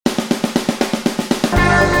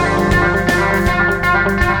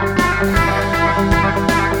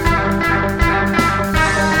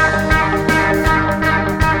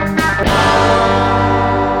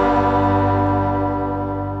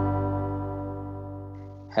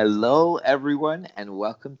Hello, everyone, and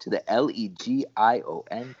welcome to the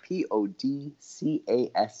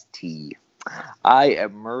LEGIONPODCAST. I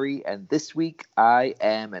am Murray, and this week I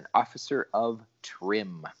am an officer of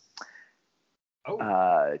trim.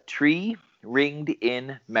 Tree ringed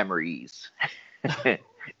in memories.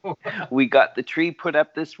 We got the tree put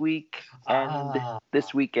up this week and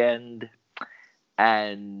this weekend,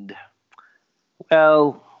 and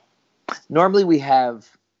well, normally we have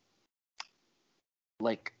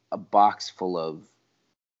like a box full of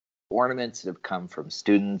ornaments that have come from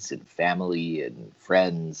students and family and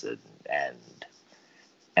friends,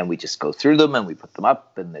 and we just go through them and we put them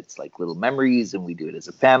up, and it's like little memories, and we do it as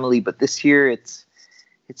a family. But this year it's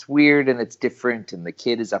weird and it's different, and the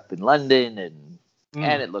kid is up in London, and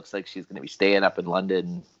it looks like she's going to be staying up in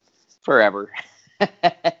London forever.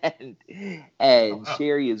 and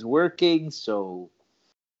Sherry is working, so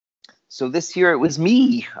this year it was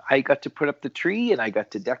me. I got to put up the tree and I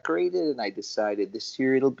got to decorate it, and I decided this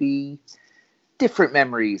year it'll be different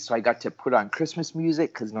memories. So I got to put on Christmas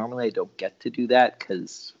music because normally I don't get to do that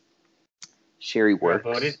because Sherry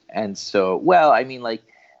works. And so, well, I mean, like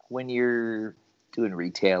when you're doing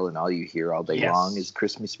retail and all you hear all day long is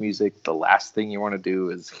Christmas music, the last thing you want to do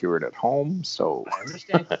is hear it at home. So I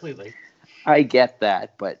understand completely. I get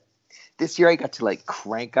that, but this year I got to like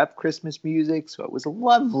crank up Christmas music, so it was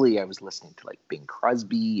lovely. I was listening to like Bing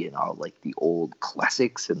Crosby and all like the old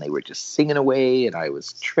classics, and they were just singing away, and I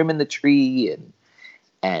was trimming the tree,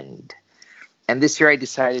 and this year I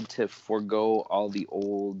decided to forego all the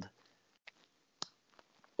old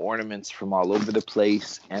ornaments from all over the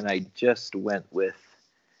place, and I just went with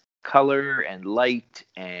color and light,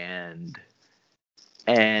 and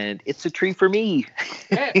it's a tree for me.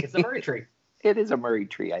 Yeah, it's a Murray tree. It is a Murray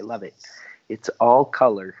tree. I love it. It's all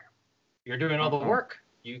color. You're doing all the work.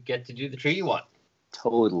 You get to do the tree you want.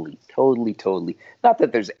 Totally. Not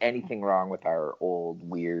that there's anything wrong with our old,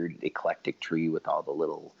 weird, eclectic tree with all the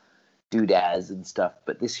little doodads and stuff,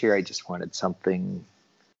 but this year I just wanted something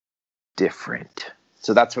different.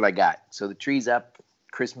 So that's what I got. So the tree's up.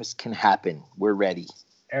 Christmas can happen. We're ready.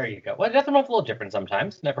 There you go. Well, nothing wrong with a little different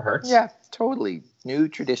sometimes. Never hurts. Yeah, totally. New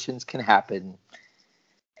traditions can happen.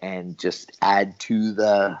 And just add to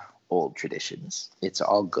the old traditions. It's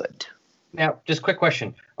all good. Now, just quick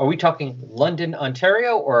question. Are we talking London,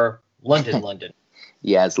 Ontario, or London, London?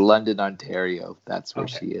 Yes, London, Ontario. That's where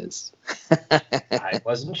she is. I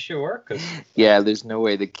wasn't sure. Yeah, there's no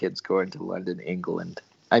way the kid's going to London, England.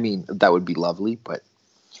 I mean, that would be lovely, but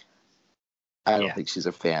I don't think she's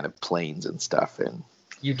a fan of planes and stuff. And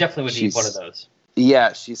you definitely would need one of those.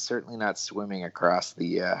 Yeah, she's certainly not swimming across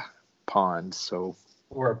the pond, so...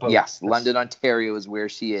 Or a boat. Yes, London, Ontario is where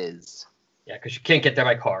she is. Yeah, because you can't get there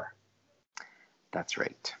by car. That's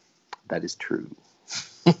right. That is true.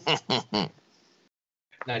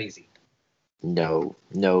 Not easy. No.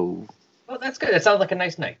 Well, that's good. It sounds like a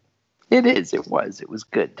nice night. It is. It was. It was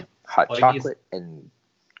good. Hot chocolate and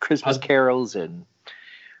Christmas carols and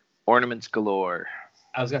ornaments galore.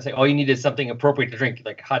 I was going to say, all you need is something appropriate to drink,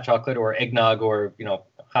 like hot chocolate or eggnog or,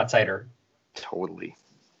 hot cider. Totally.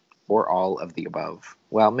 Or all of the above.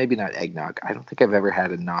 Well, maybe not eggnog. I don't think I've ever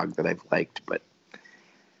had a nog that I've liked, but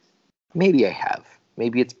maybe I have.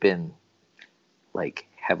 Maybe it's been like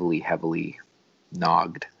heavily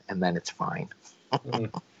nogged, and then it's fine.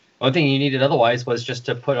 One thing you needed otherwise was just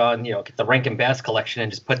to put on, get the Rankin Bass collection and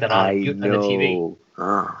just put that on the TV.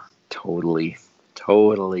 Totally.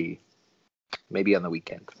 Maybe on the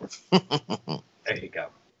weekend. There you go.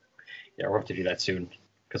 Yeah, we'll have to do that soon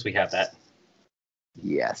because we have that.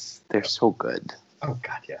 Yes, they're so good. Oh,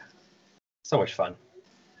 God, yeah. So much fun.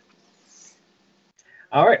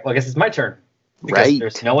 All right, well, I guess it's my turn. Because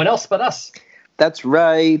there's no one else but us. That's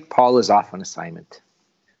right. Paul is off on assignment.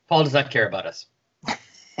 Paul does not care about us.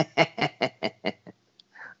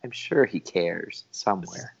 I'm sure he cares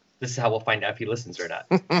somewhere. This is how we'll find out if he listens or not.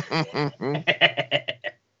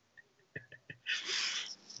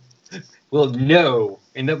 We'll know.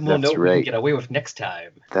 And then we'll know what we can get away with next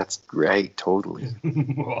time. That's right, totally.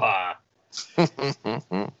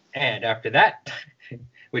 And after that,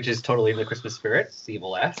 which is totally in the Christmas spirit, Steve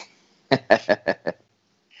will laugh.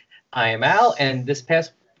 I am Al, and this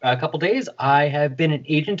past couple days, I have been an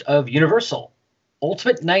agent of Universal.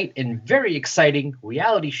 Ultimate night in very exciting,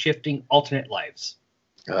 reality-shifting alternate lives.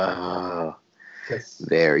 Oh,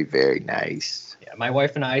 very, very nice. Yeah, my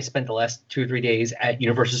wife and I spent the last 2 or 3 days at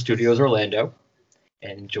Universal Studios Orlando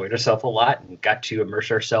and enjoyed ourselves a lot and got to immerse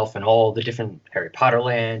ourselves in all the different Harry Potter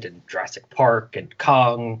land and Jurassic Park and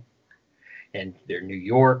Kong and their New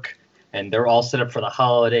York. And they're all set up for the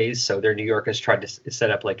holidays. So their New York has tried to set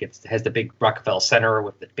up like it has the big Rockefeller Center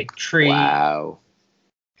with the big tree. Wow.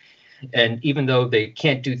 And even though they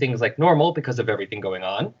can't do things like normal because of everything going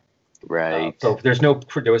on, Right. so there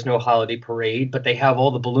was no holiday parade, but they have all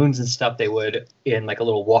the balloons and stuff they would in like a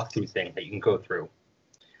little walkthrough thing that you can go through.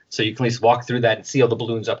 So you can at least walk through that and see all the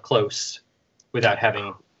balloons up close without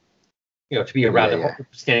having, to be around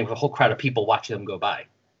standing with a whole crowd of people watching them go by.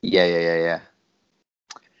 Yeah.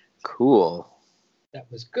 Cool. That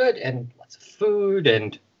was good, and lots of food,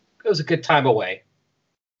 and it was a good time away.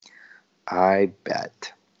 I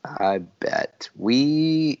bet.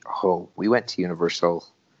 We went to Universal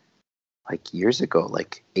like years ago,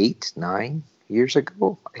 like 8, 9 years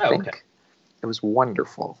ago, I think. Okay. It was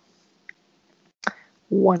wonderful.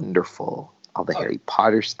 All the Harry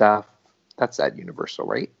Potter stuff. That's at Universal,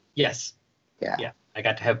 right? Yes. Yeah. I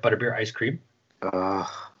got to have butterbeer ice cream. Oh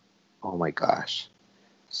my gosh.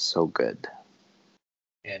 So good.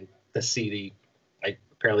 And I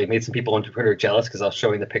apparently made some people on Twitter jealous because I was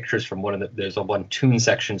showing the pictures from there's a one Toon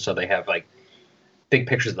section, so they have like big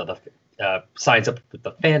pictures of the signs up with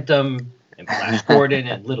the Phantom and Flash Gordon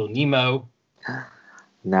and Little Nemo.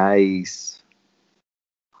 Nice.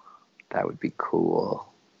 That would be cool.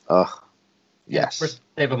 Oh, yes. First,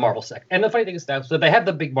 they have a Marvel section. And the funny thing is that so they have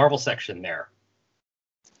the big Marvel section there.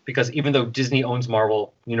 Because even though Disney owns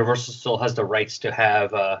Marvel, Universal still has the rights to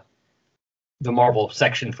have the Marvel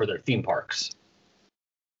section for their theme parks.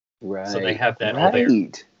 Right. So they have that all there.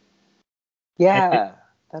 Yeah,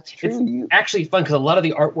 that's true. It's actually fun because a lot of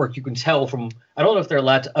the artwork you can tell from. I don't know if they're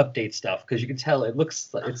allowed to update stuff because you can tell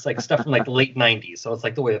it's like stuff from like the late '90s. So it's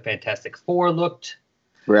like the way the Fantastic Four looked,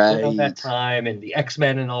 right, at that time, and the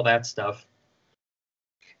X-Men and all that stuff.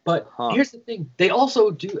 But here's the thing: they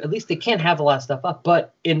also do. At least they can't have a lot of stuff up,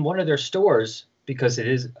 but in one of their stores, because it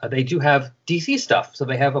is, they do have DC stuff. So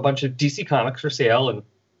they have a bunch of DC comics for sale and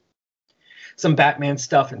some Batman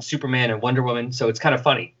stuff and Superman and Wonder Woman. So it's kind of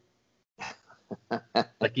funny.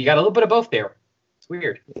 Like you got a little bit of both there. It's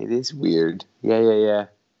weird. It is weird. Yeah.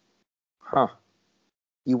 Huh.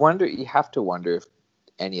 You have to wonder if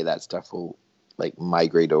any of that stuff will like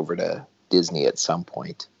migrate over to Disney at some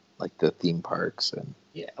point, like the theme parks and.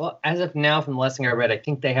 Yeah, well, as of now, from the last thing I read, I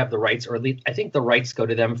think they have the rights, or at least I think the rights go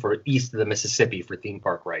to them for east of the Mississippi for theme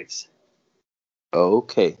park rights.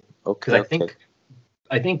 Okay. Because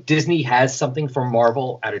I think Disney has something for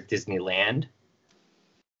Marvel out of Disneyland.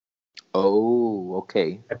 Oh,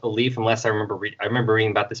 okay. I believe, unless I remember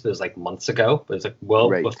reading about this, but it was like months ago. But it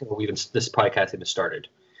was like before this podcast even started.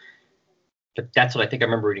 But that's what I think I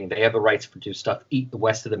remember reading. They have the rights for do stuff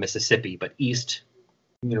west of the Mississippi, but east.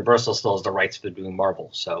 Universal still has the rights for doing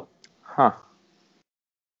Marvel, so.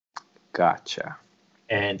 Gotcha.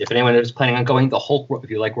 And if anyone is planning on going, if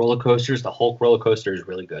you like roller coasters, the Hulk roller coaster is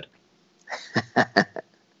really good.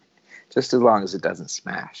 Just as long as it doesn't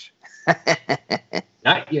smash.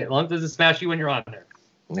 Not yet, as long as it doesn't smash you when you're on there.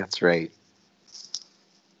 That's right.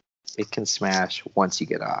 It can smash once you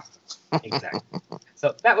get off. Exactly.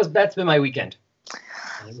 So that's been my weekend.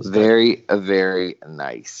 Very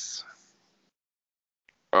nice.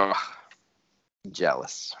 Ugh.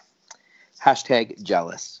 Jealous. Hashtag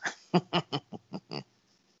jealous.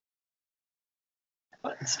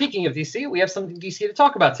 Speaking of DC, we have something DC to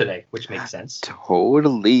talk about today, which makes sense.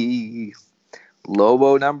 Totally.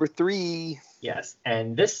 Lobo number 3. Yes,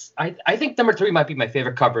 and this, I think number 3 might be my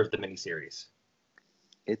favorite cover of the miniseries.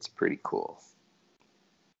 It's pretty cool.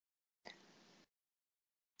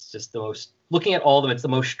 It's just the most, looking at all of them, it's the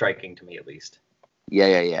most striking to me, at least.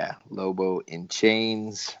 Yeah. Lobo in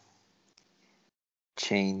chains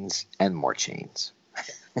and more chains.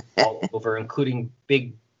 All over, including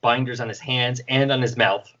big binders on his hands and on his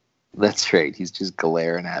mouth. That's right. He's just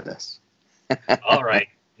glaring at us. All right.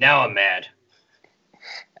 Now I'm mad.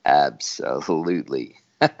 Absolutely.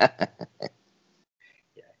 Yeah,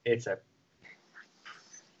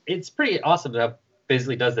 it's pretty awesome that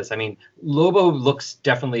basically does this. I mean, Lobo looks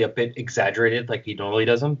definitely a bit exaggerated like he normally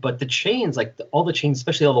does them, but the chains, like all the chains,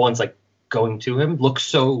 especially all the ones like going to him, look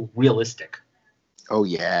so realistic. Oh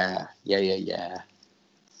yeah.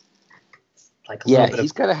 Like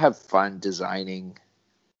he's got to have fun designing.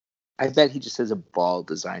 I bet he just has a ball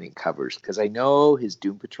designing covers because I know his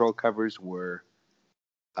Doom Patrol covers were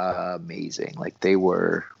amazing. Like they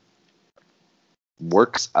were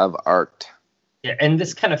works of art. Yeah, and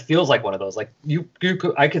this kind of feels like one of those. Like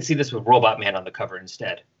I could see this with Robot Man on the cover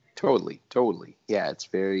instead. Totally. Yeah, it's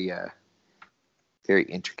very, very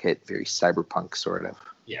intricate, very cyberpunk sort of.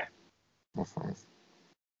 Yeah. Mm-hmm.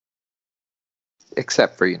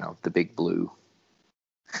 Except for the big blue,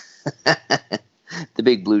 the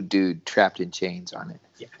big blue dude trapped in chains on it.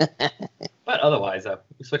 Yeah. But otherwise,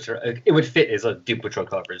 it would fit as a Doom Patrol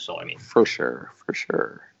cover. So I mean, for sure.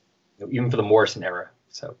 Even for the Morrison era.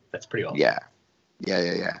 So that's pretty awesome. Yeah.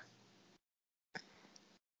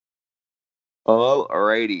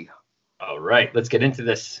 Alrighty. All right, let's get into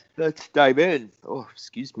this. Let's dive in. Oh,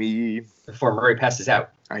 excuse me. Before Murray passes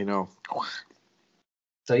out. I know.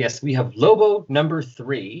 So yes, we have Lobo number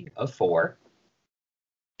 3 of 4.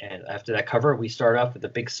 And after that cover, we start off with a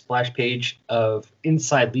big splash page of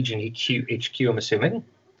inside Legion HQ, I'm assuming,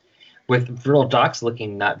 with Vril Dox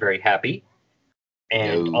looking not very happy,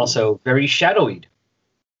 and also very shadowy.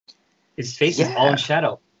 His face is all in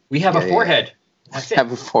shadow. We have a forehead. That's it.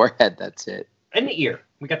 Have a forehead. That's it. And the ear.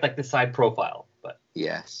 We got like the side profile, but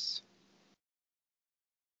yes.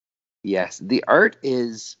 The art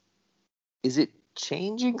is it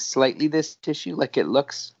changing slightly, this tissue? Like it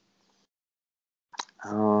looks.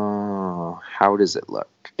 Oh, how does it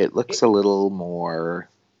look? It looks a little more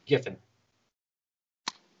Giffen.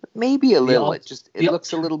 Maybe a little. It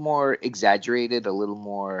looks a little more exaggerated, a little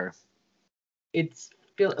more. At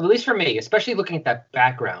least for me, especially looking at that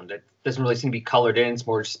background, it doesn't really seem to be colored in. It's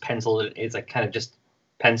more just penciled. It's like kind of just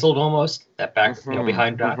penciled almost, that back,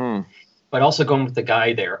 behind Doc. Mm-hmm. But also going with the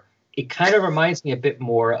guy there, it kind of reminds me a bit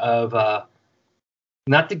more of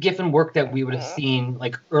not the Giffen work that we would have seen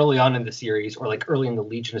like early on in the series or like early in the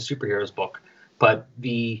Legion of Superheroes book, but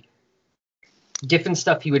the Giffen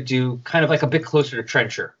stuff he would do kind of like a bit closer to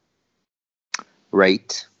Trencher.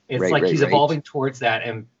 Right. It's like he's evolving towards that,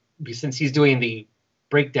 and since he's doing the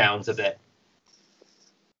breakdowns of it,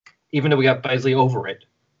 even though we got Bisley over it,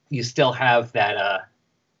 you still have that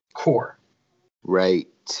core. Right.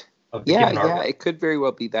 Yeah, it could very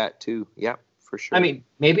well be that too. Yeah, for sure. I mean,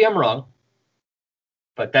 maybe I'm wrong,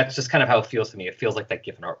 but that's just kind of how it feels to me. It feels like that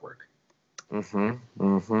Giffen artwork.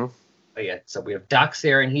 But yeah, so we have Dox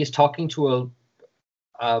there, and he's talking to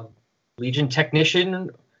a Legion technician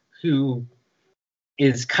who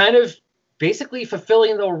is kind of basically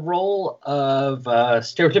fulfilling the role of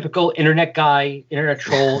stereotypical internet guy, internet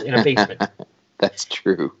troll in a basement. That's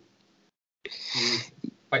true. He's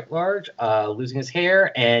quite large, losing his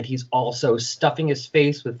hair, and he's also stuffing his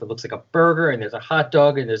face with what looks like a burger, and there's a hot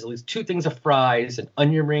dog, and there's at least 2 things of fries and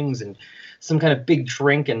onion rings and some kind of big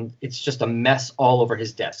drink, and it's just a mess all over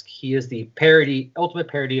his desk. He is the ultimate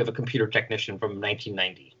parody of a computer technician from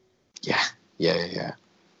 1990. Yeah.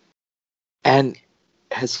 And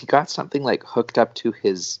has he got something like hooked up to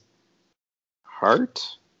his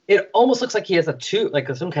heart? It almost looks like he has a tube,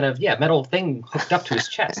 like some kind of metal thing hooked up to his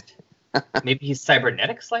chest. Maybe he's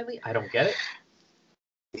cybernetic slightly. I don't get it.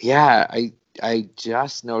 Yeah, I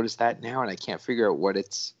just noticed that now, and I can't figure out what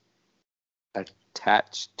it's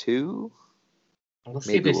attached to.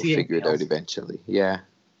 Maybe we'll figure it out eventually. Yeah,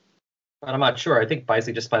 but I'm not sure. I think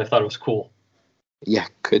Bisley just might have thought it was cool. Yeah,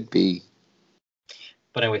 could be.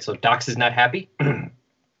 But anyway, so Dox is not happy.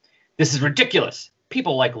 This is ridiculous.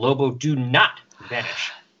 People like Lobo do not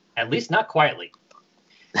vanish. At least not quietly.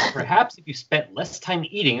 Perhaps if you spent less time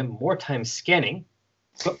eating and more time scanning.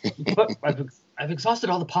 But I've exhausted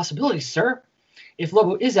all the possibilities, sir. If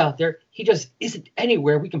Lobo is out there, he just isn't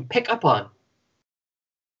anywhere we can pick up on.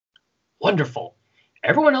 Wonderful.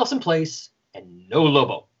 Everyone else in place and no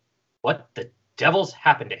Lobo. What the devil's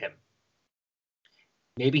happened to him?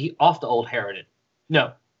 Maybe he off the old Harridan.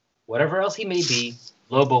 No. Whatever else he may be,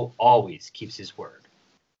 Lobo always keeps his word.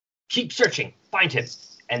 Keep searching. Find him.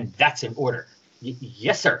 And that's in order.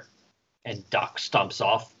 Yes, sir. And Doc stomps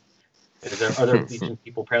off. There are other Legion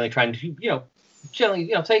people apparently trying to,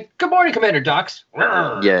 gently, say, "Good morning, Commander Dox."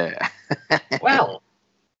 Yeah. Well,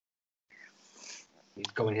 he's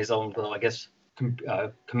going his own little, I guess,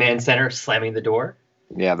 command center, slamming the door.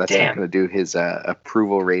 Yeah, that's not going to do his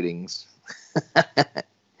approval ratings.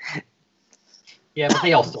 Yeah, but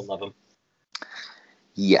they all still love him.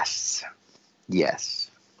 Yes.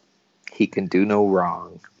 He can do no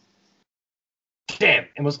wrong. Damn,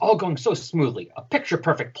 it was all going so smoothly. A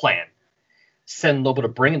picture-perfect plan. Send Lobo to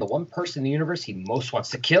bring in the one person in the universe he most wants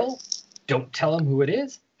to kill. Don't tell him who it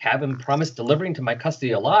is. Have him promise delivering to my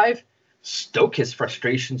custody alive. Stoke his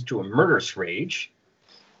frustrations to a murderous rage.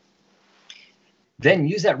 Then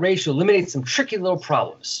use that rage to eliminate some tricky little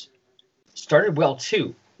problems. Started well,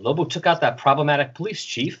 too. Lobo took out that problematic police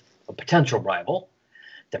chief, a potential rival.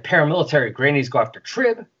 The paramilitary grannies go after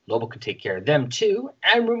Trib. Lobo can take care of them, too,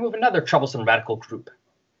 and remove another troublesome radical group.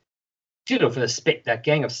 Ditto for that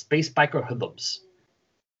gang of space biker hoodlums.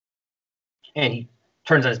 And he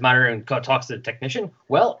turns on his monitor and talks to the technician.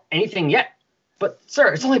 Well, anything yet? But,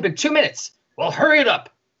 sir, it's only been 2 minutes. Well, hurry it up.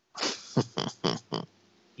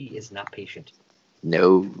 He is not patient.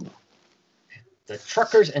 No. The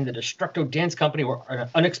Truckers and the Destructo Dance Company were an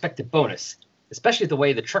unexpected bonus, especially the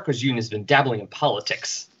way the Truckers Union has been dabbling in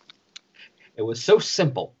politics. It was so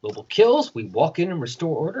simple. Lobo kills, we walk in and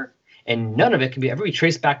restore order, and none of it can ever be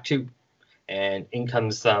traced back to. And in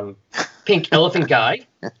comes Pink Elephant Guy.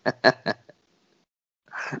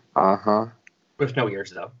 Uh-huh. With no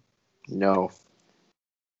ears, though. No.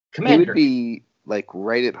 Commander. He would be like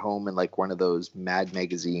right at home in like one of those Mad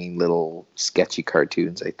Magazine little sketchy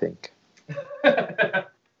cartoons, I think.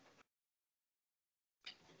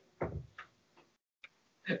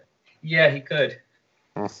 Yeah, he could.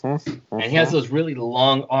 And he has those really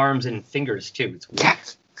long arms and fingers, too. It's weird.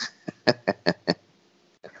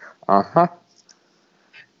 Uh-huh.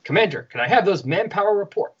 Commander, can I have those manpower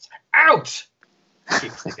reports? Out!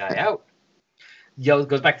 Kicks the guy out. Yells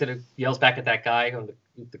back at that guy,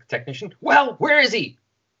 the technician. Well, where is he?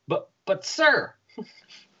 But sir,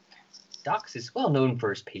 Dox is well known for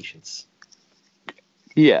his patience.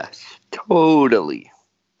 Yes, totally.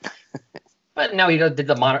 But now he did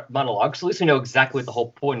the monologue, so at least we know exactly what the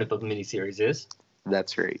whole point of the miniseries is.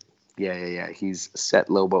 That's right. Yeah. He's set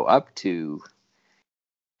Lobo up to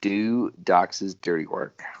do Dox's dirty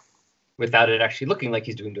work. Without it actually looking like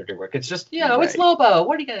he's doing dirty work. It's just, right. It's Lobo.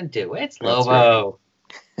 What are you going to do? It's Lobo.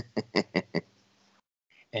 Right.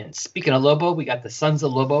 And speaking of Lobo, we got the Sons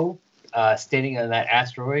of Lobo standing on that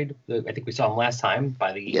asteroid. I think we saw him last time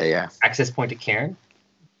by the access point to Cairn.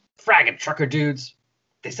 Fragging trucker dudes.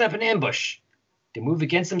 They set up an ambush. They move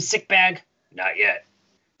against them, sick bag? Not yet.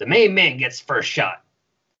 The main man gets first shot.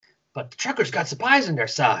 But the truckers got supplies on their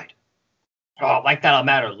side. Oh, like that'll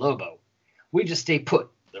matter, Lobo. We just stay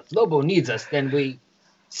put. If Lobo needs us, then we...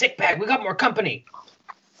 Sick bag, we got more company.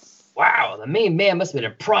 Wow, the main man must have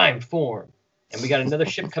been in prime form. And we got another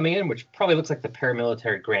ship coming in, which probably looks like the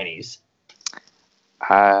paramilitary grannies.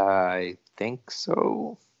 I think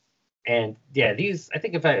so. And yeah, these, I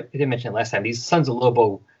think if I didn't mention it last time, these Sons of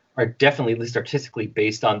Lobo are definitely, at least artistically,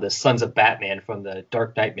 based on the Sons of Batman from the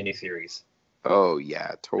Dark Knight miniseries. Oh,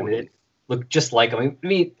 yeah, totally. I mean, they look just like them. I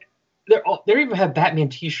mean, they even have Batman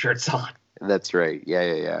t-shirts on. That's right.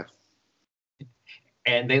 Yeah.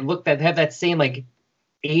 And they have that same, like,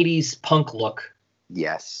 80s punk look.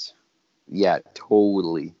 Yes. Yeah,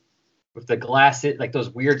 totally. With the glasses, like those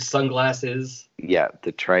weird sunglasses. Yeah,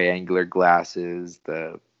 the triangular glasses,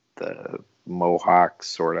 the mohawk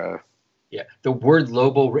sort of. Yeah, the word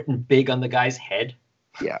Lobo written big on the guy's head.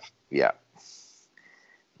 Yeah.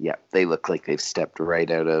 They look like they've stepped right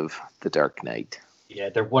out of the Dark Knight. Yeah,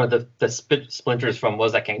 they're one of the splinters from, what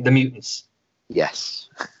was that gang? The Mutants. Yes.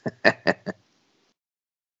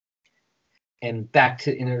 And back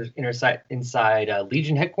to inside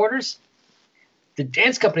Legion headquarters. The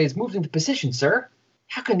dance company has moved into position, sir.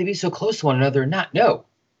 How can they be so close to one another and not know?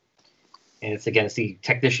 And it's against the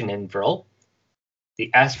technician and Vril.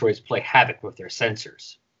 The asteroids play havoc with their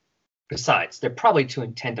sensors. Besides, they're probably too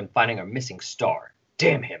intent on finding our missing star.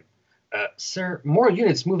 Damn him. Sir, more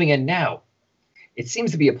units moving in now. It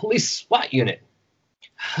seems to be a police SWAT unit.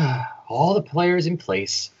 All the players in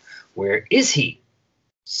place. Where is he?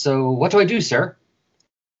 So what do I do, sir?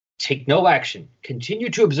 Take no action. Continue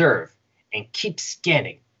to observe. And keep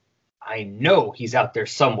scanning. I know he's out there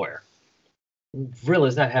somewhere. Vril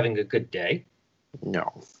is not having a good day.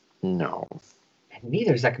 No. And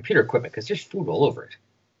neither is that computer equipment, because there's food all over it.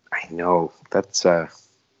 I know. That's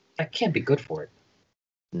That can't be good for it.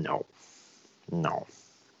 No.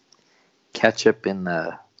 Ketchup on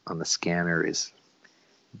the scanner is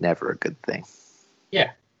never a good thing.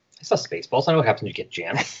 Yeah. I saw Spaceballs. I know what happens when you get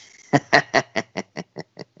jammed.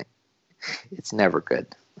 It's never good.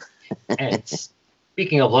 And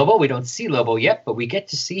speaking of Lobo, we don't see Lobo yet, but we get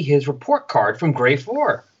to see his report card from Grey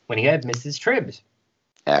 4 when he had Mrs. Tribbs.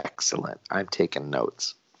 Excellent. I'm taking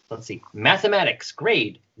notes. Let's see. Mathematics,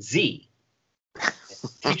 grade Z.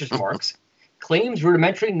 Teacher's marks. Claims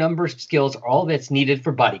rudimentary number skills are all that's needed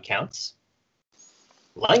for body counts.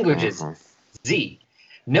 Languages, Z.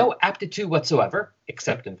 No aptitude whatsoever,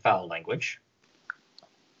 except in foul language.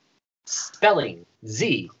 Spelling,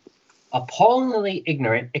 Z. Appallingly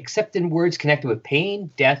ignorant, except in words connected with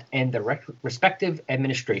pain, death, and the respective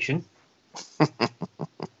administration.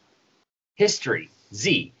 History,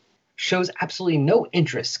 Z. Shows absolutely no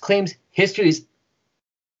interest. Claims history is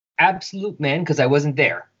absolute man because I wasn't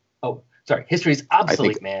there. Oh, sorry. History is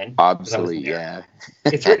obsolete man. Obsolete, yeah.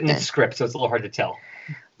 It's written in script, so it's a little hard to tell.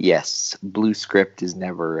 Yes, blue script is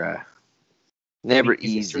never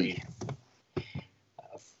easy.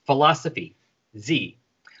 Philosophy, Z.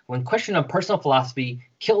 When questioned on personal philosophy,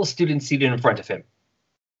 kill a student seated in front of him.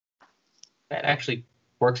 That actually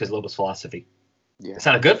works as Lobo's philosophy. Yeah. It's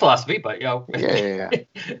not a good philosophy, but Yeah.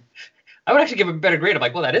 I would actually give him a better grade. I'm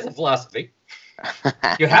like, well, that is a philosophy.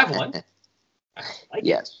 You have one.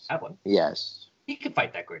 Yes. Have one. Yes. He could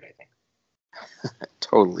fight that grade, I think.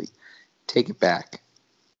 Totally. Take it back.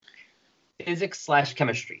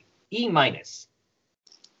 Physics/chemistry, E minus.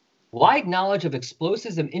 Wide knowledge of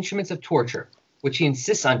explosives and instruments of torture, which he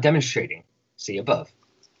insists on demonstrating. See above.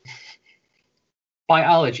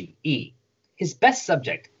 Biology, E. His best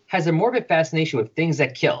subject has a morbid fascination with things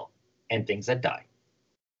that kill and things that die.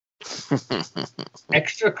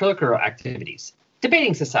 Extracurricular activities.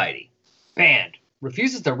 Debating society. Banned.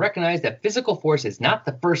 Refuses to recognize that physical force is not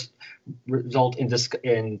the first result in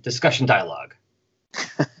discussion dialogue.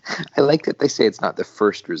 I like that they say it's not the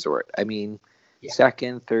first resort. I mean, Yeah.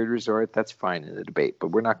 second, third resort, that's fine in a debate, but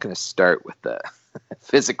we're not going to start with the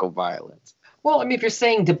physical violence. Well, I mean, if you're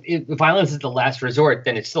saying if violence is the last resort,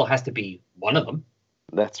 then it still has to be one of them.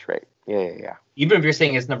 That's right. Yeah. Even if you're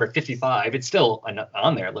saying it's number 55, it's still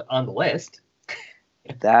on there, on the list.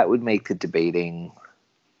 That would make the debating...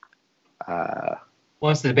 Who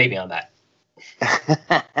wants to debate me on that?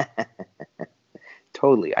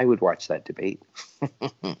 Totally. I would watch that debate.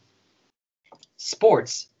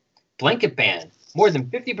 Sports. Blanket ban. More than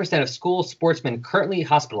 50% of school sportsmen currently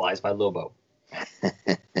hospitalized by Lobo.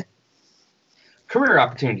 Career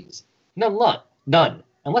opportunities. None.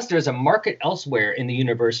 Unless there is a market elsewhere in the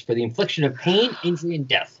universe for the infliction of pain, injury, and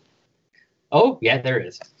death. Oh, yeah, there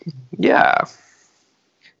is. Yeah.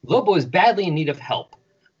 Lobo is badly in need of help,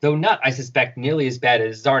 though not, I suspect, nearly as bad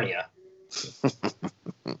as Zarnia.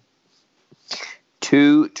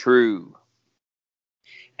 Too true.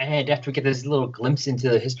 And after we get this little glimpse into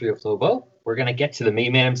the history of Lobo, we're going to get to the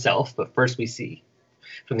main man himself. But first we see,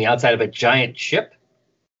 from the outside of a giant ship,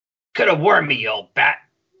 could have warned me, you old bat.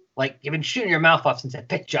 Like, you've been shooting your mouth off since I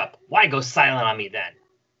picked you up. Why go silent on me then?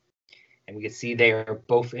 And we can see they are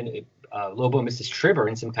both in, Lobo and Mrs. Tribb are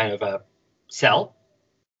in some kind of a cell.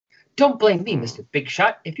 Don't blame me, Mr. Big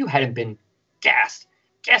Shot, if you hadn't been gassed.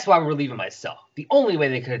 Guess why we're leaving my cell. The only way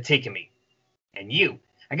they could have taken me. And you.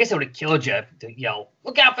 I guess I would have killed you to yell,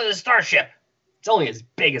 look out for the starship. It's only as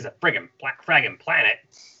big as a friggin' fraggin' planet.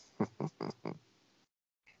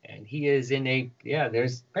 And he is in a,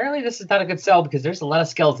 there's, apparently this is not a good cell because there's a lot of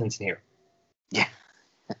skeletons in here. Yeah.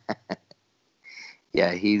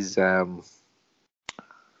 Yeah, he's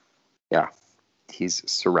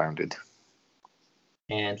surrounded.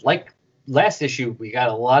 And like last issue, we got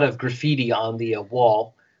a lot of graffiti on the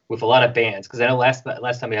wall with a lot of bands, because I know last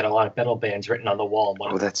time we had a lot of metal bands written on the wall.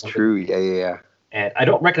 That's true. Yeah. And I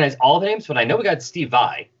don't recognize all the names, but I know we got Steve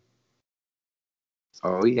Vai.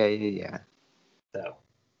 Oh, yeah. So,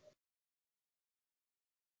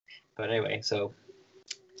 but anyway, so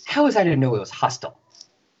how was I to know it was hostile?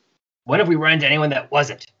 When have we run into anyone that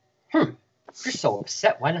wasn't? If you're so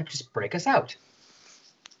upset, why not just break us out?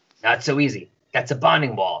 Not so easy. That's a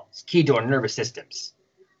bonding wall. It's key to our nervous systems.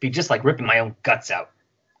 Be just like ripping my own guts out.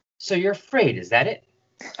 So you're afraid, is that it?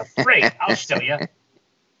 Afraid? I'll show you.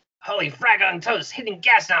 Holy frag on toast, hitting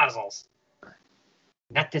gas nozzles.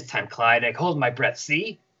 Not this time, Clyde. I hold my breath,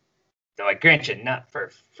 see? Though I grant you, not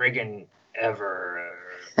for friggin' ever.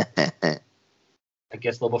 I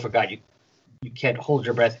guess Lobo forgot you can't hold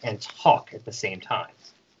your breath and talk at the same time.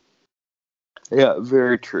 Yeah,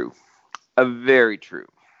 very true. Very true.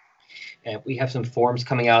 And we have some forms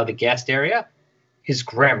coming out of the guest area. His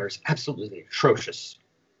grammar's absolutely atrocious.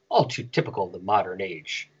 All too typical of the modern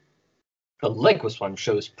age. The legless one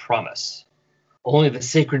shows promise. Only the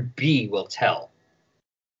sacred bee will tell.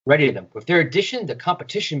 Ready them. With their addition, the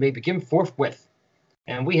competition may begin forthwith.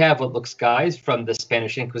 And we have what looks guys from the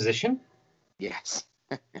Spanish Inquisition. Yes.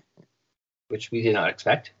 Which we did not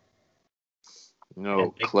expect.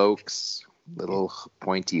 No cloaks, little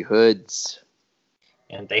pointy hoods.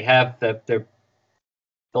 And they have the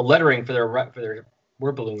lettering for their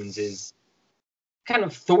word balloons is kind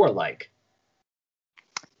of Thor-like.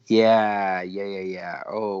 Yeah.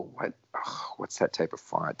 Oh, what's that type of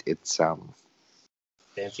font? It's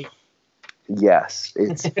Fancy. Yes,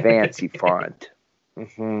 it's fancy font.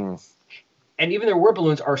 Mm-hmm. And even their word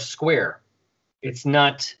balloons are square. It's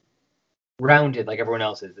not rounded like everyone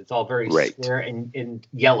else's. It's all very square and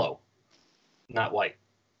yellow, not white.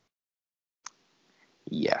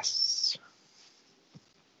 Yes.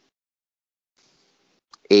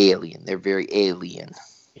 Alien. They're very alien.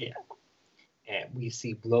 Yeah. And we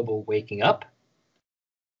see Lobo waking up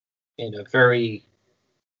in a very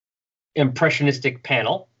impressionistic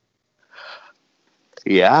panel.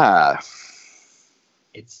 Yeah.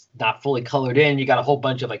 It's not fully colored in. You got a whole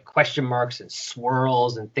bunch of like question marks and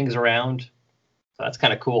swirls and things around. So that's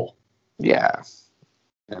kind of cool. Yeah.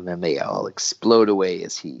 And then they all explode away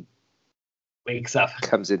as he wakes up.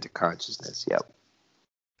 Comes into consciousness. Yep.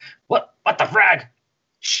 What the frag?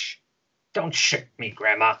 Shh. Don't shit me,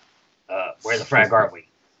 Grandma. Where the frag are we?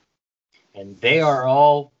 And they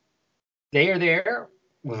are there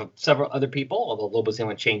with several other people, although Lobo's the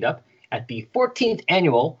one chained up, at the 14th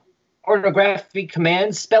annual Orthography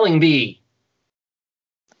Command Spelling Bee.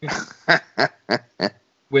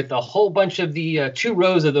 With a whole bunch of the 2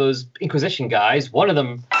 rows of those Inquisition guys, one of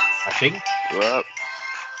them rushing. Whoop.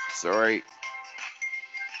 Sorry.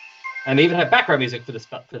 And they even have background music for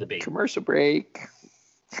the bee. Commercial break.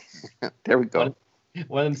 There we go.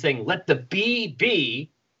 One of them saying, "Let the bee be."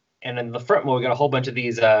 And in the front one, we got a whole bunch of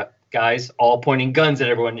these guys all pointing guns at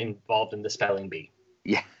everyone involved in the spelling bee.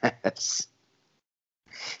 Yes.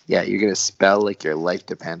 Yeah, you're going to spell like your life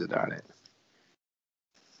depended on it.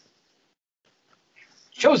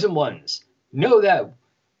 Chosen ones, know that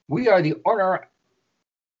we are the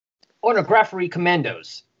Orthography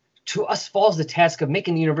Commandos. To us falls the task of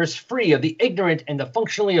making the universe free of the ignorant and the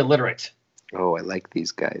functionally illiterate. Oh, I like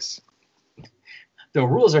these guys. The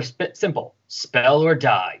rules are simple. Spell or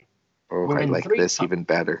die. Oh, I like this even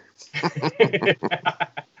better.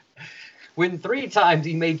 Win 3 times,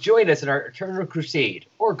 you may join us in our eternal crusade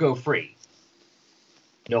or go free.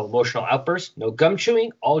 No emotional outbursts, no gum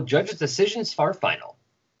chewing. All judges' decisions are final.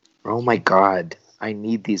 Oh my God, I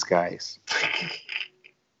need these guys.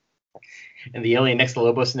 And the alien next to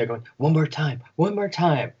Lobos, and they're going, one more time.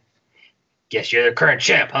 Guess you're the current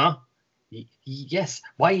champ, huh? Yes.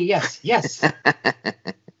 Why, yes.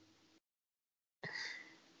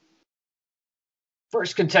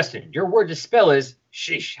 First contestant, your word to spell is,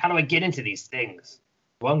 sheesh, how do I get into these things?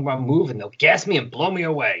 One more move and they'll gas me and blow me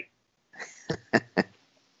away.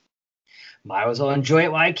 Might as well enjoy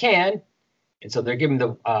it while I can. And so they're giving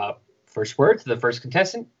the first word to the first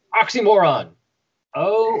contestant, oxymoron.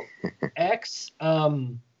 O-X, Y-M,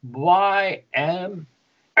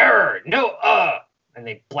 no, and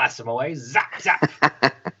they blast him away, zap, zap.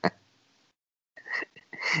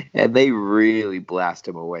 And they really blast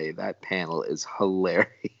him away. That panel is hilarious.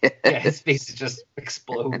 Yeah, his face just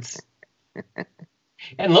explodes.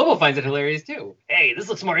 And Lobo finds it hilarious, too. Hey, this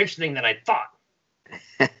looks more interesting than I thought.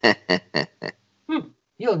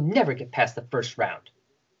 You'll never get past the first round.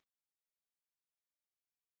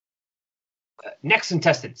 Next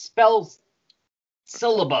contestant spells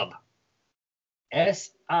syllabub.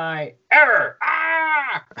 S-I-R.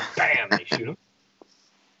 Ah! Bam! They shoot him.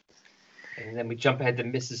 And then we jump ahead to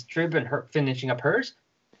Mrs. Tribb and her finishing up hers.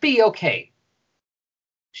 Be okay.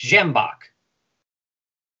 Zhambach.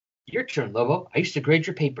 Your turn, Lobo. I used to grade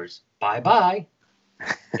your papers. Bye-bye.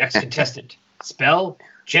 Next contestant. Spell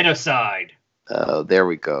genocide. Oh, there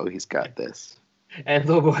we go. He's got this. And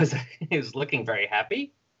Lobo was looking very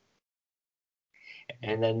happy.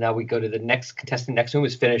 And then now we go to the next contestant next to him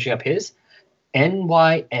who's finishing up his.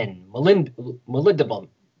 N-Y-N. Molybdenum.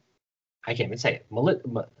 I can't even say it.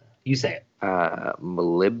 You say it.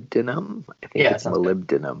 Molybdenum? I think it's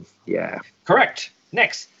molybdenum. Good. Yeah. Correct.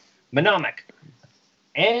 Next. Mnemonic.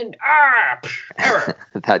 And error.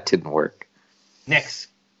 That didn't work. Next.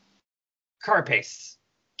 Carapace.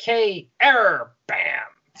 K error.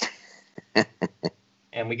 Bam.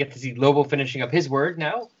 And we get to see Lobo finishing up his word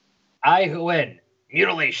now. I-O-N.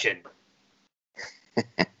 Mutilation.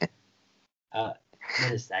 What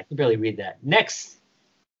is that? I can barely read that. Next.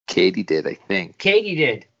 Katie did, I think. Katie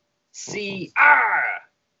did. C-R.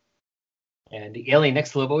 And the alien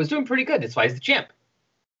next to Lobo is doing pretty good. That's why he's the champ.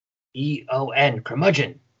 E-O-N.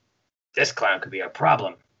 Curmudgeon. This clown could be a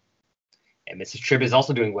problem. And Mrs. Tribb is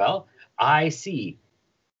also doing well. I-C.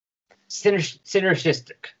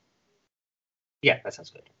 Synergistic. Yeah, that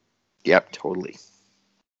sounds good. Yep, totally.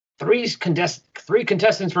 Three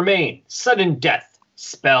contestants remain. Sudden death,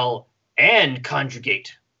 spell, and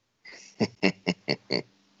conjugate.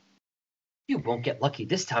 You won't get lucky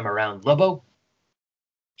this time around, Lobo.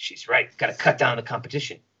 She's right. Got to cut down the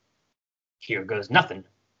competition. Here goes nothing.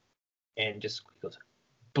 And just goes,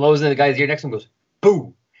 blows in the guy's ear next to him, goes,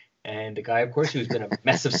 boo. And the guy, of course, who's been a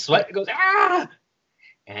mess of sweat, goes, ah!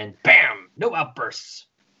 And bam, no outbursts.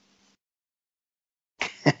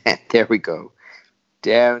 There we go.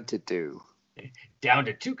 Down to 2. Down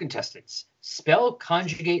to 2 contestants. Spell,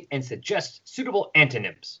 conjugate, and suggest suitable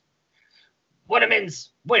antonyms. Wait a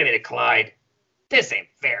minute, Clyde. This ain't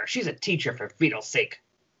fair. She's a teacher, for fetal's sake.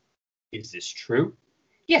 Is this true?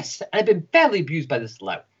 Yes, I've been badly abused by this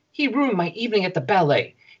lout. He ruined my evening at the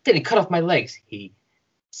ballet. Then he cut off my legs.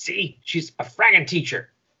 See, she's a fragging teacher.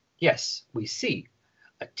 Yes, we see.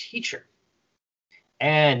 A teacher.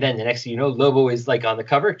 And then the next thing you know, Lobo is like on the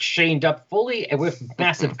cover, chained up fully and with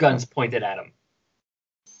massive guns pointed at him.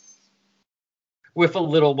 With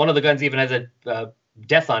one of the guns even has a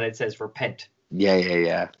death on it. It says repent.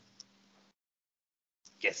 Yeah.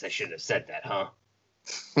 Guess I should have said that, huh?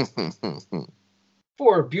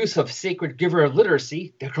 For abuse of sacred giver of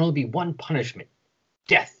literacy, there can only be one punishment: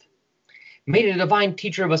 death. May the divine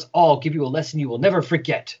teacher of us all give you a lesson you will never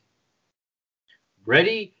forget.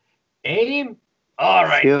 Ready? Aim? All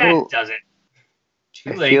right, that does it.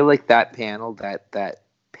 Too late. I feel like that panel, that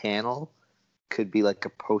panel could be like a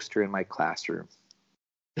poster in my classroom.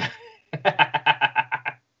 But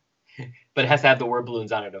it has to have the word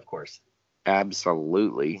balloons on it, of course.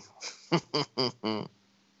 Absolutely.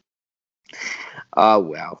 Oh,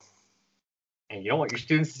 well. And you don't want your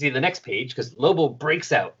students to see the next page because Lobo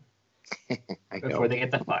breaks out before they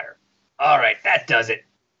get the fire. All right, that does it.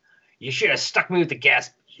 You should have stuck with the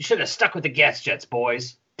gas jets,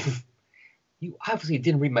 boys. You obviously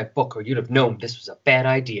didn't read my book or you'd have known this was a bad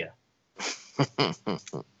idea.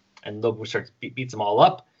 And Lobo starts beats them all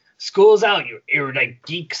up. School's out, you erudite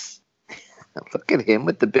geeks. Look at him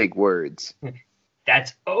with the big words.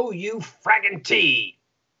 That's O-U fraggin' T.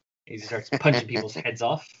 He starts punching people's heads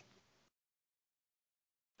off.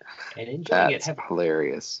 And enjoying That's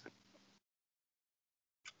hilarious.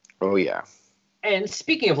 Oh, yeah. And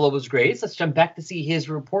speaking of Lobo's grades, let's jump back to see his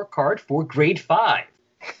report card for grade 5.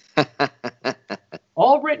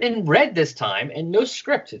 All written in red this time and no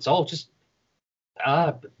script. It's all just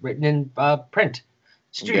written in print.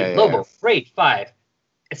 Student Lobo, grade 5.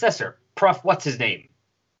 Assessor, Prof. What's his name?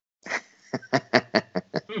 Professor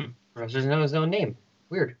doesn't know his own name.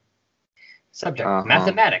 Weird. Subject,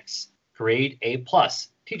 mathematics, grade A+.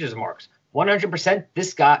 Teacher's marks, 100%.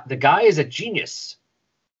 The guy is a genius.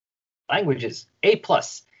 Languages, A+.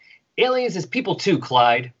 Aliens is people too,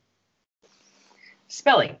 Clyde.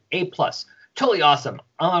 Spelling, A+. Totally awesome.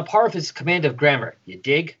 I'm on par with his command of grammar. You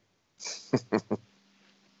dig?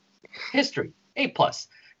 History, A+.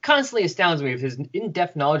 Constantly astounds me with his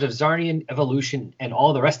in-depth knowledge of Zarnian evolution and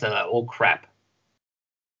all the rest of that old crap.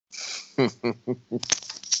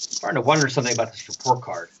 Starting to wonder something about this report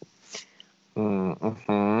card.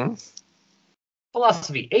 Mm-hmm.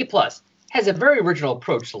 Philosophy, A+. Has a very original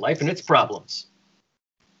approach to life and its problems.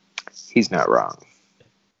 He's not wrong.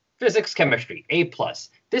 Physics, chemistry, A+.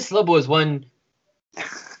 This Lobo is one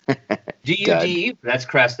DUD, but that's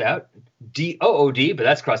crossed out. DOOD, but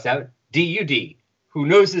that's crossed out. DUD. Who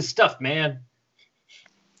knows his stuff, man?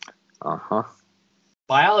 Uh-huh.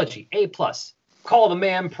 Biology, A+. Call the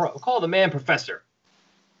man professor.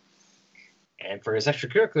 And for his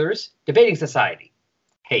extracurriculars, debating society.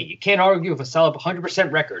 Hey, you can't argue with a solid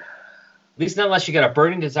 100% record. At least not unless you got a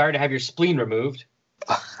burning desire to have your spleen removed.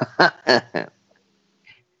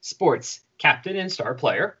 Sports, captain and star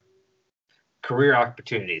player. Career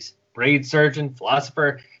opportunities, brain surgeon,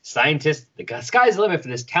 philosopher, scientist. The sky's the limit for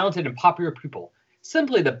this talented and popular pupil.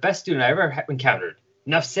 Simply the best student I ever encountered.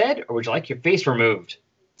 Enough said, or would you like your face removed?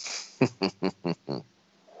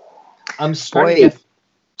 I'm starting to...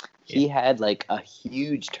 He had like a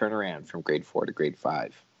huge turnaround from grade 4 to grade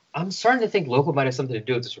 5. I'm starting to think Lobo might have something to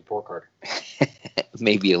do with this report card.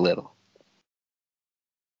 Maybe a little.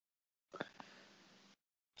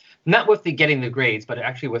 Not with the getting the grades, but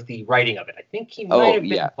actually with the writing of it. I think he might have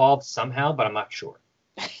been involved somehow, but I'm not sure.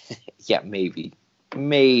 Yeah, maybe.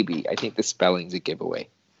 Maybe. I think the spelling's a giveaway.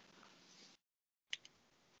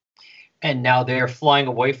 And now they're flying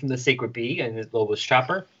away from the Sacred Bee and Lobo's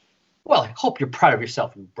chopper. Well, I hope you're proud of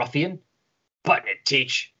yourself, you ruffian. Button it,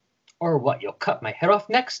 Teach. Or what, you'll cut my head off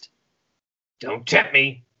next? Don't tempt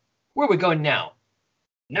me. Where are we going now?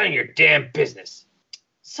 None of your damn business.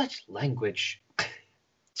 Such language.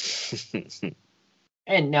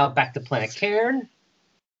 And now back to Planet Cairn.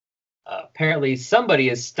 Apparently somebody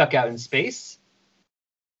is stuck out in space.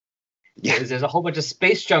 Yeah. There's a whole bunch of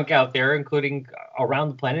space junk out there, including around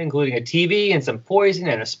the planet, including a TV and some poison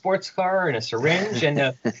and a sports car and a syringe and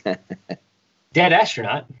a dead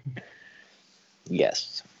astronaut.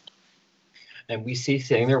 Yes. And we see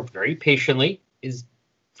sitting there very patiently is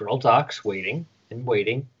Vril Dox waiting and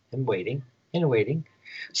waiting and waiting and waiting.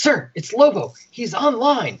 Sir, it's Lobo. He's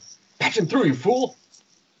online. Patch him through, you fool.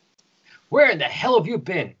 Where in the hell have you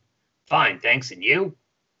been? Fine, thanks. And you?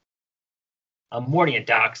 I'm warning you,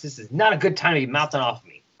 Dox. This is not a good time to be mouthing off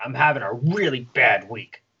me. I'm having a really bad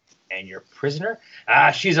week. And your prisoner?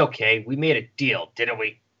 She's okay. We made a deal, didn't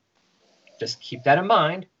we? Just keep that in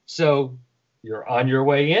mind. So, you're on your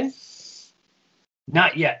way in?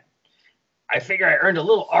 Not yet. I figure I earned a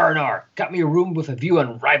little R&R. Got me a room with a view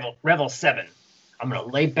on Revel 7. I'm going to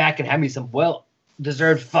lay back and have me some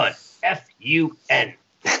well-deserved fun. F-U-N.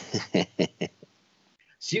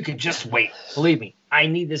 So you can just wait. Believe me, I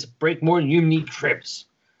need this break more than you need cribs.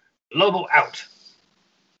 Lobo out.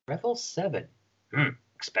 Revel 7.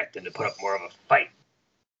 Expect him to put up more of a fight.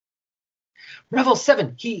 Revel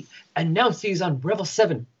 7, he announced he's on Revel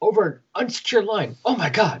 7 over an unsecured line. Oh my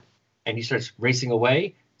God. And he starts racing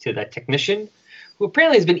away to that technician, who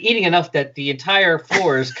apparently has been eating enough that the entire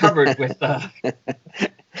floor is covered with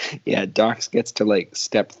Yeah, Docs gets to like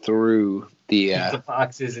step through the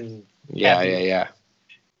boxes and yeah. You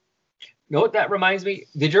know what that reminds me?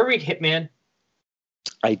 Did you ever read Hitman?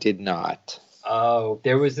 I did not. Oh,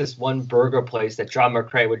 there was this one burger place that John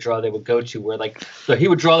McCrae would draw. They would go to where so he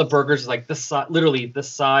would draw the burgers like literally the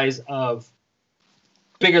size of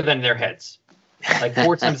bigger than their heads, like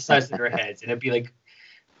 4 times the size of their heads, and it'd be like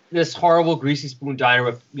this horrible greasy spoon diner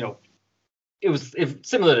with it was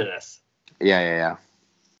similar to this. Yeah.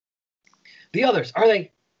 The others, are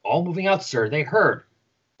they all moving out, sir? They heard,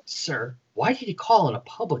 sir. Why did he call in a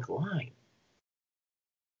public line?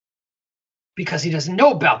 Because he doesn't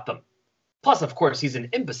know about them. Plus, of course, he's an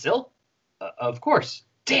imbecile. Of course.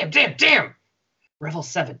 Damn. Revel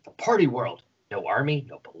 7, the party world. No army,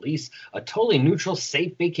 no police. A totally neutral,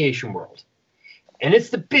 safe vacation world. And it's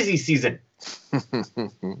the busy season.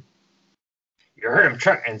 You heard him,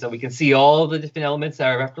 truck. And so we can see all the different elements that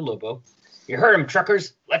are after Lobo. You heard him,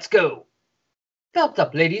 truckers. Let's go. Belt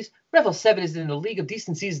up, ladies. Revel 7 is in the League of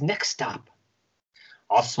Decency's next stop.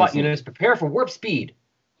 All SWAT units prepare for warp speed.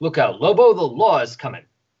 Look out, Lobo, the law is coming.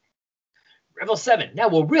 Revel 7, now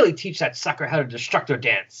we'll really teach that sucker how to destructo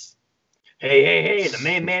dance. Hey, the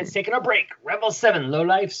man's taking a break. Revel 7,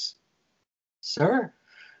 lowlifes. Sir?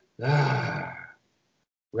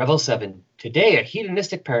 Revel 7, today a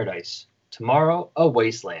hedonistic paradise. Tomorrow a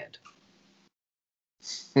wasteland.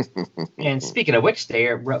 And speaking of which,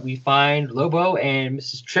 we find Lobo and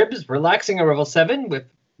Mrs. Tribbs relaxing at Revel 7 with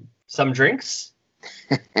some drinks.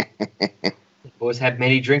 Lobo's had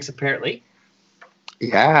many drinks, apparently.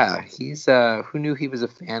 Yeah, he's who knew he was a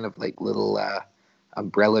fan of like little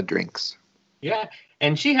umbrella drinks. Yeah,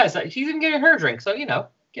 and she's even getting her drink, so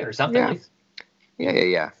give her something. Yeah. At least.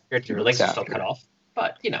 Yeah. Her legs are still cut off,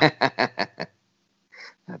 but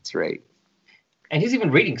That's right. And he's even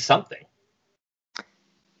reading something.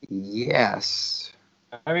 Yes.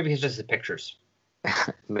 Or maybe he's just his pictures.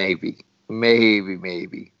 Maybe.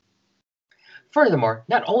 Furthermore,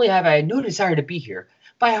 not only have I no desire to be here,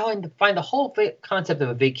 but I find the whole concept of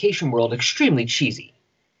a vacation world extremely cheesy.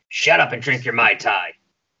 Shut up and drink your Mai Tai.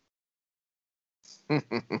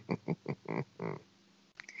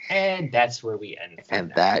 And that's where we end.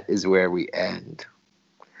 And that is where we end.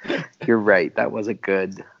 You're right. That was a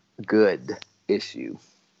good issue.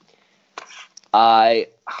 I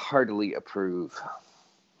heartily approve.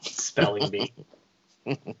 Spelling bee.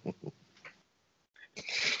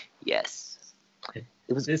 Yes.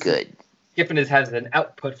 It was good. Giffen has an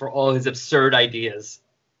output for all his absurd ideas.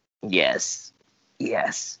 Yes.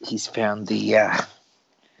 He's found the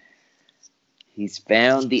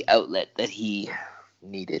outlet that he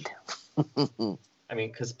needed. I mean,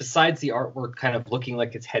 because besides the artwork kind of looking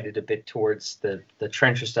like it's headed a bit towards the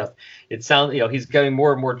Trencher stuff, it sounds he's getting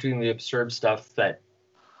more and more doing the absurd stuff that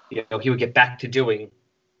he would get back to doing.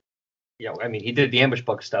 I mean, he did the Ambush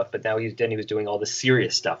Bug stuff, but now he was doing all the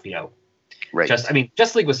serious stuff. Right.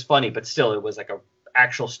 Justice League was funny, but still, it was like a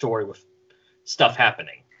actual story with stuff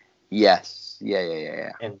happening. Yes.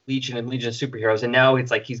 Yeah. And Legion of Superheroes, and now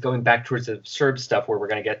it's like he's going back towards the absurd stuff where we're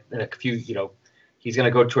going to get in a few. He's going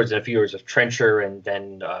to go towards in a few years of Trencher and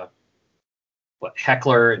then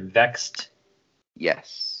Heckler and Vexed.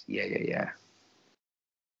 Yes. Yeah.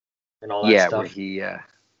 And all that stuff. Where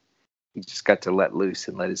he just got to let loose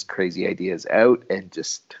and let his crazy ideas out and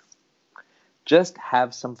just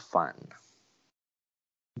have some fun.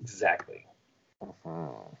 Exactly.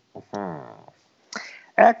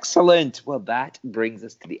 Excellent. Well, that brings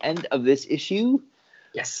us to the end of this issue.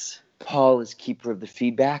 Yes. Paul is keeper of the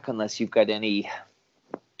feedback, unless you've got any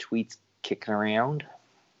tweets kicking around.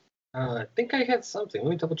 I think I had something. Let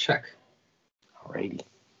me double check. Alrighty.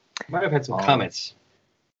 Might have had some comments.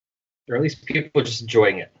 Or at least people just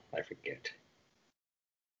enjoying it. I forget.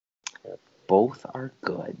 Both are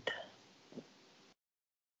good.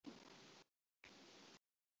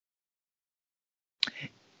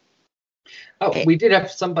 Oh, we did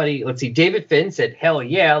have somebody. Let's see. David Finn said, "Hell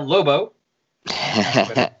yeah, Lobo."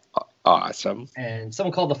 Awesome. And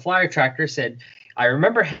someone called the Flyer Tractor said, "I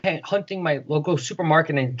remember hunting my local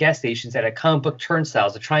supermarket and gas stations at a comic book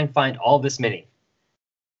turnstiles to try and find all this mini."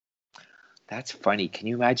 That's funny. Can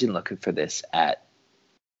you imagine looking for this at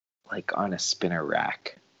on a spinner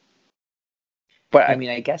rack? But I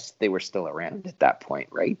mean, I guess they were still around at that point,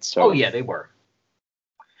 right? So. Oh yeah, they were.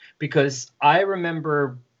 Because I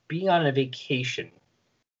remember being on a vacation,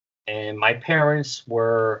 and my parents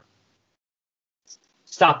were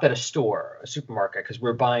stopped at a supermarket, because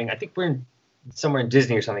we're buying. I think we're in somewhere in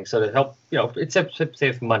Disney or something. So to help, it's to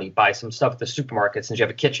save money, buy some stuff at the supermarket since you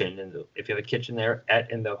have a kitchen, and if you have a kitchen there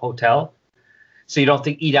in the hotel, so you don't have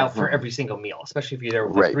to eat out for every single meal, especially if you're there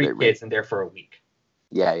with three kids and there for a week.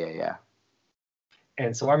 Yeah.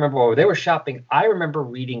 And so I remember while they were shopping, I remember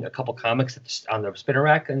reading a couple comics on the spinner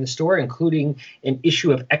rack in the store, including an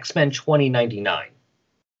issue of X-Men 2099.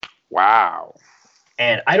 Wow.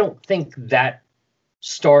 And I don't think that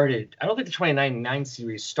started. I don't think the 2099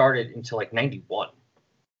 series started until like 91.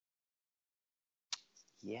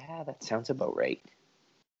 Yeah, that sounds about right.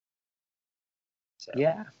 So.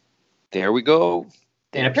 Yeah. There we go.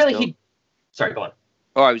 And apparently Sorry, go on.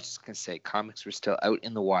 Oh, I was just going to say, comics were still out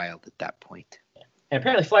in the wild at that point. And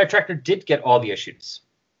apparently Flyer Tractor did get all the issues.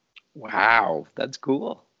 Wow, that's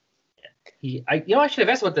cool. I should have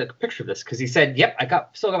asked about the picture of this, because he said, yep,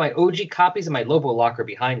 still got my OG copies in my Lobo locker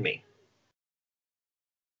behind me.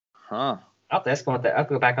 Huh. I'll have to ask him what that. I'll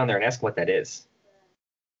go back on there and ask him what that is.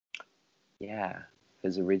 Yeah,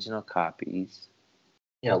 his original copies.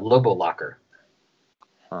 Lobo locker.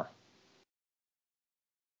 Huh.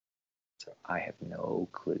 So I have no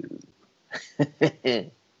clue. Yeah,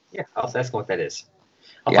 I'll ask him what that is.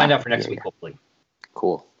 I'll find out for next week, hopefully.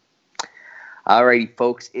 Cool. Alrighty,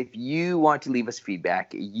 folks. If you want to leave us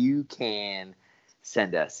feedback, you can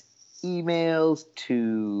send us emails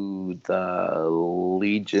to the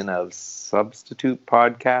Legion of Substitute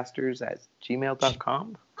Podcasters at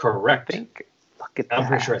gmail.com. Correct. I think. Look at that. I'm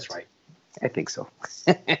pretty sure that's right. I think so.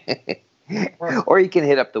 Or you can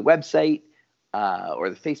hit up the website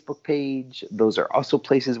or the Facebook page. Those are also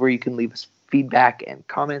places where you can leave us feedback and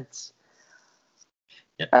comments.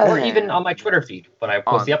 Yeah. Or even on my Twitter feed when I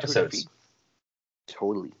post the episodes.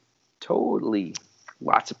 Totally.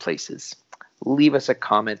 Lots of places. Leave us a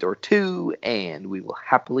comment or two, and we will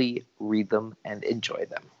happily read them and enjoy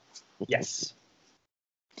them. Yes.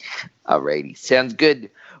 Alrighty. Sounds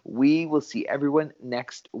good. We will see everyone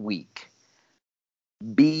next week.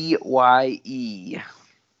 BYE.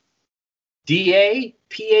 DAPABACENNIA.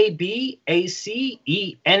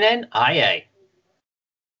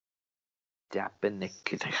 Dapanik.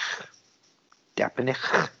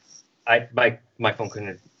 My phone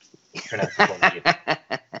couldn't pronounce it.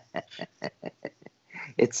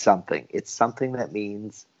 It's something. It's something that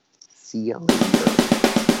means see you later.